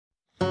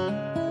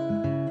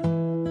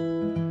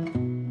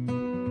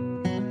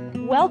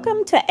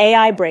Welcome to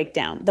AI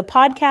Breakdown, the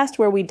podcast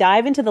where we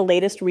dive into the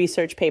latest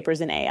research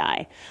papers in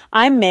AI.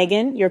 I'm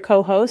Megan, your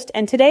co-host,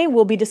 and today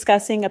we'll be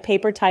discussing a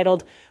paper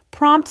titled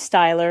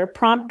PromptStyler,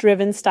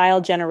 Prompt-Driven Style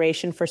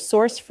Generation for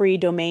Source-free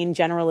Domain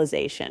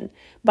Generalization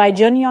by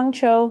Junhyeong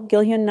Cho,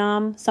 Gilhyun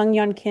Nam,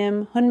 Sungyeon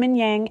Kim, Hunmin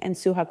Yang, and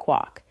Suha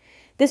Kwak.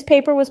 This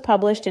paper was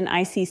published in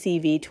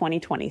ICCV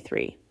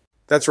 2023.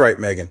 That's right,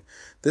 Megan.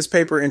 This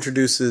paper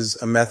introduces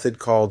a method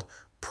called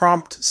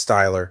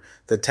PromptStyler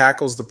that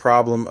tackles the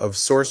problem of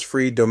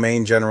source-free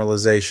domain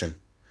generalization.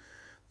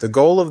 The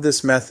goal of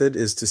this method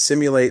is to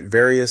simulate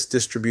various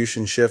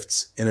distribution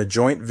shifts in a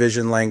joint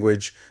vision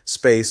language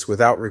space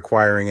without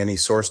requiring any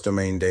source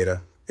domain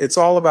data. It's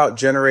all about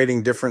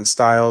generating different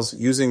styles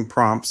using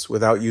prompts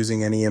without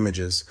using any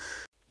images.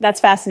 That's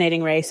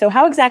fascinating, Ray. So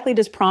how exactly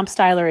does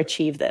PromptStyler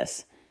achieve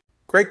this?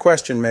 Great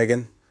question,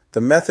 Megan. The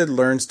method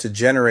learns to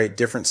generate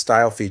different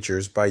style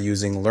features by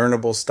using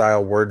learnable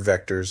style word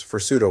vectors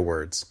for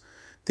pseudo-words.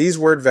 These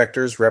word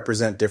vectors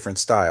represent different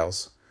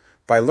styles.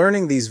 By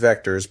learning these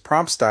vectors,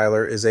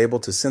 PromptStyler is able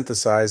to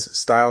synthesize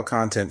style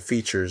content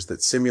features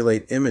that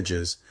simulate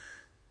images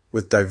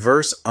with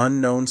diverse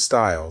unknown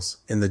styles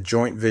in the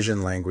joint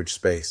vision language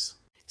space.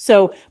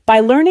 So,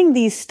 by learning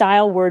these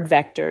style word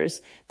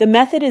vectors, the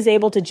method is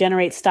able to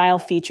generate style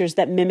features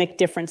that mimic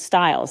different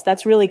styles.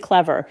 That's really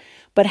clever.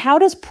 But how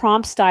does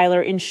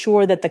PromptStyler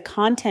ensure that the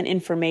content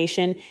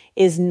information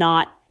is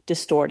not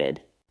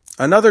distorted?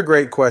 Another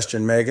great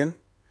question, Megan.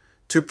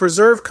 To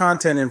preserve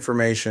content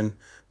information,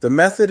 the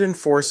method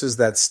enforces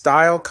that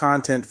style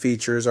content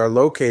features are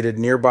located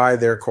nearby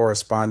their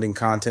corresponding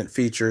content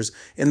features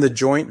in the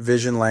joint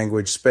vision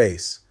language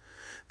space.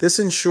 This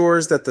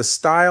ensures that the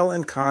style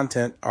and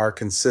content are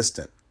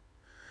consistent.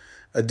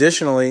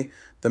 Additionally,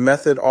 the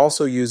method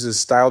also uses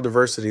style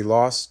diversity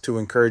loss to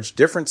encourage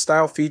different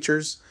style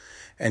features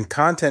and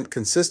content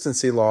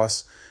consistency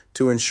loss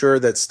to ensure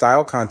that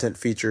style content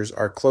features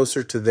are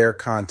closer to their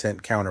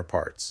content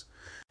counterparts.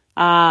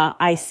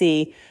 I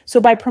see.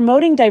 So by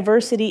promoting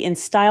diversity in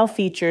style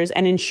features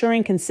and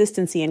ensuring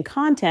consistency in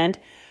content,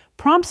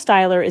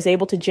 PromptStyler is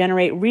able to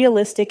generate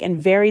realistic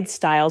and varied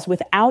styles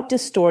without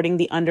distorting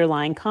the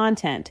underlying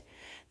content.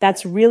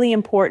 That's really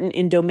important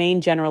in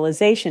domain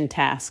generalization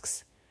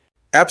tasks.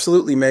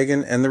 Absolutely,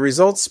 Megan, and the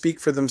results speak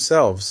for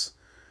themselves.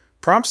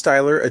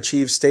 PromptStyler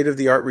achieves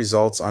state-of-the-art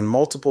results on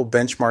multiple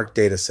benchmark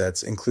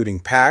datasets, including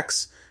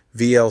PAX,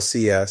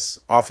 VLCS,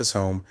 Office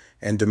Home,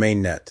 and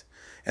DomainNet.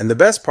 And the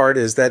best part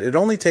is that it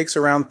only takes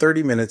around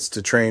 30 minutes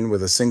to train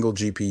with a single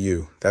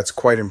GPU. That's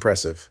quite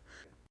impressive.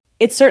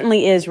 It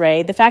certainly is,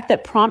 Ray. The fact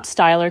that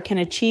PromptStyler can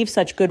achieve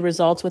such good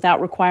results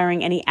without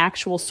requiring any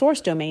actual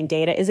source domain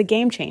data is a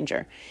game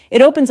changer.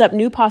 It opens up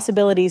new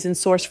possibilities in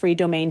source-free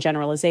domain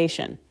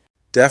generalization.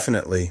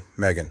 Definitely,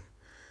 Megan.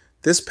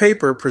 This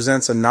paper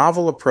presents a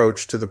novel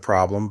approach to the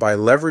problem by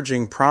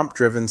leveraging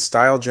prompt-driven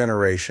style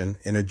generation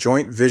in a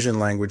joint vision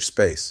language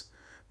space.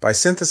 By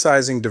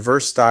synthesizing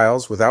diverse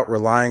styles without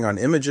relying on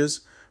images,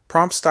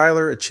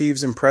 PromptStyler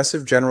achieves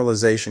impressive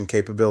generalization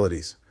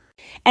capabilities.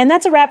 And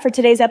that's a wrap for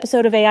today's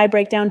episode of AI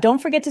Breakdown.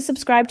 Don't forget to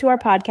subscribe to our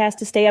podcast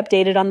to stay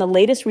updated on the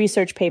latest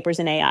research papers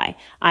in AI.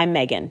 I'm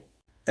Megan.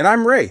 And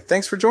I'm Ray.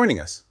 Thanks for joining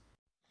us.